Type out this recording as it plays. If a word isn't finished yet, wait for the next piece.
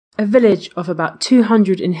A village of about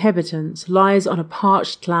 200 inhabitants lies on a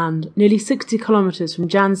parched land nearly 60 kilometres from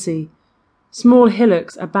Jhansi. Small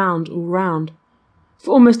hillocks abound all round.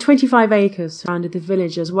 For almost 25 acres surrounded the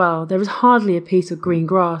village as well, there is hardly a piece of green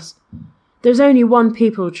grass. There is only one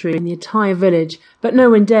peepul tree in the entire village, but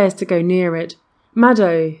no one dares to go near it.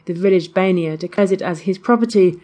 Madho, the village bania, declares it as his property